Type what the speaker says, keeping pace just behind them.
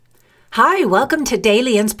Hi, welcome to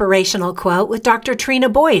Daily Inspirational Quote with Dr. Trina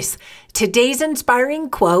Boyce. Today's inspiring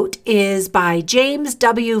quote is by James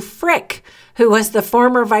W. Frick, who was the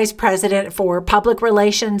former Vice President for Public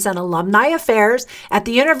Relations and Alumni Affairs at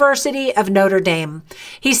the University of Notre Dame.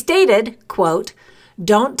 He stated, quote,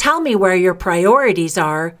 "Don't tell me where your priorities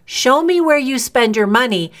are. Show me where you spend your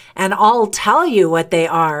money, and I'll tell you what they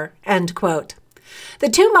are," end quote. The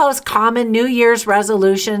two most common New Year's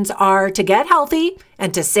resolutions are to get healthy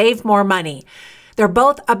and to save more money. They're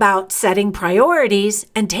both about setting priorities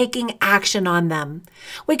and taking action on them.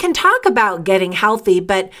 We can talk about getting healthy,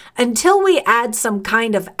 but until we add some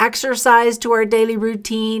kind of exercise to our daily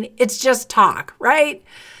routine, it's just talk, right?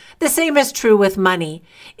 The same is true with money.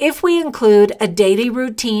 If we include a daily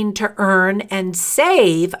routine to earn and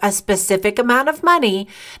save a specific amount of money,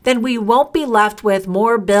 then we won't be left with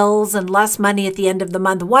more bills and less money at the end of the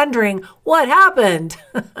month wondering what happened.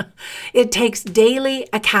 It takes daily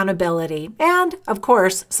accountability and, of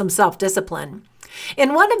course, some self-discipline.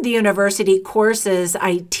 In one of the university courses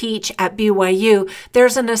I teach at BYU,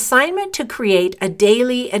 there's an assignment to create a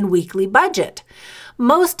daily and weekly budget.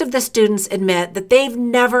 Most of the students admit that they've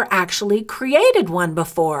never actually created one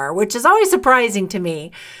before, which is always surprising to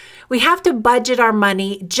me. We have to budget our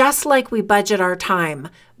money just like we budget our time,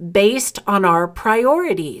 based on our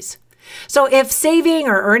priorities. So if saving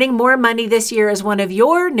or earning more money this year is one of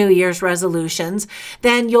your New Year's resolutions,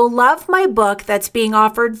 then you'll love my book that's being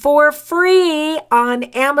offered for free on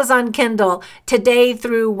Amazon Kindle today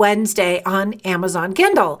through Wednesday on Amazon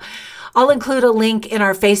Kindle. I'll include a link in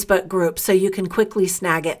our Facebook group so you can quickly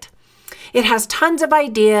snag it. It has tons of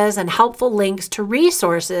ideas and helpful links to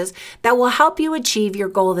resources that will help you achieve your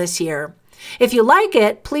goal this year. If you like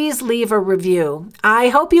it, please leave a review. I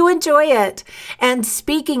hope you enjoy it. And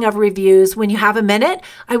speaking of reviews, when you have a minute,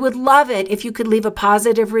 I would love it if you could leave a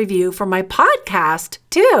positive review for my podcast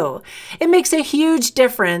too. It makes a huge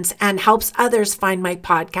difference and helps others find my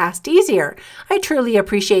podcast easier. I truly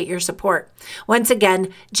appreciate your support. Once again,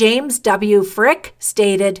 James W. Frick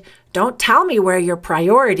stated, "Don't tell me where your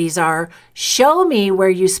priorities are. Show me where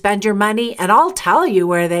you spend your money, and I'll tell you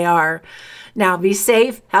where they are." Now be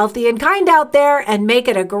safe, healthy, and kind out there, and make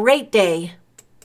it a great day.